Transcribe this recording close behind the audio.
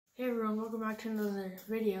Hey everyone, welcome back to another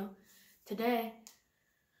video. Today,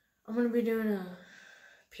 I'm going to be doing a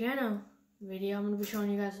piano video. I'm going to be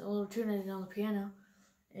showing you guys a little tune I did on the piano.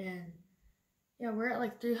 And yeah, we're at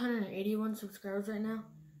like 381 subscribers right now.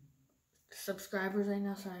 Sorry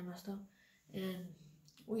I messed up. And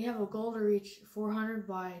we have a goal to reach 400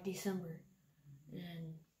 by December.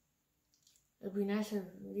 And it'd be nice if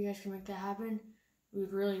you guys can make that happen.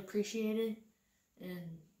 We'd really appreciate it.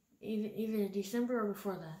 And either December or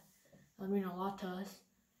before that. That would mean a lot to us.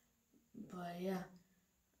 But yeah.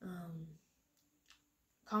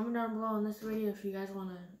 Comment down below on this video if you guys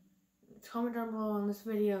want to. Comment down below on this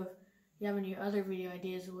video if you have any other video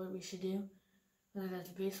ideas of what we should do. Whether that's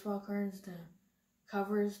baseball cards, to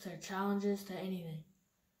covers, to challenges, to anything.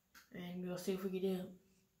 And we'll see if we can do it.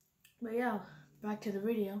 But yeah, back to the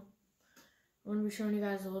video. I'm going to be showing you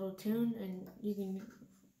guys a little tune, and you can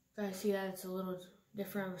guys see that it's a little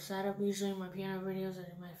different of a setup. Usually my piano videos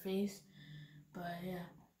are in my face. But yeah,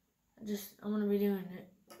 I'm going to be doing it.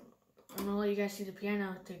 I'm going to let you guys see the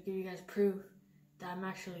piano to give you guys proof that I'm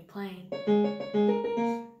actually playing.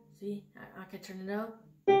 See, I can turn it up.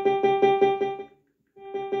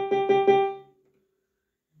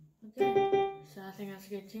 Okay, so I think that's a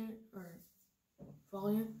good tune, or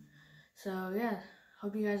volume. So yeah,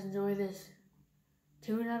 hope you guys enjoy this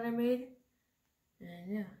tune that I made. And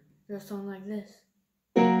yeah, it goes something like this.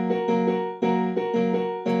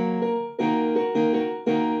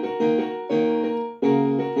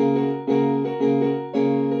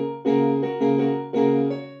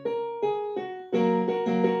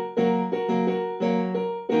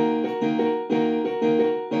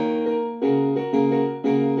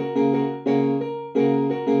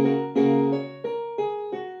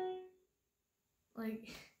 Like,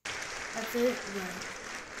 that's it, but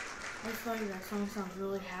I just thought that song sounds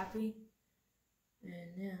really happy.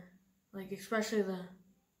 And yeah, like especially like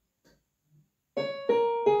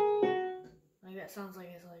that sounds like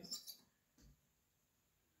it's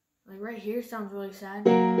like right here sounds really sad,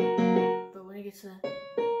 but when it gets to,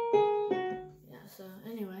 yeah, so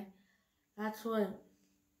anyway, that's what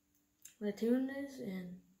the tune is,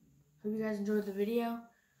 and hope you guys enjoyed the video.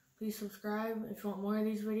 Please subscribe if you want more of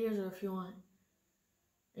these videos, or if you want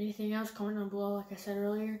anything else, comment down below like I said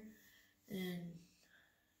earlier. And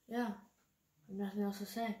yeah, I have nothing else to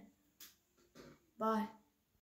say. Bye.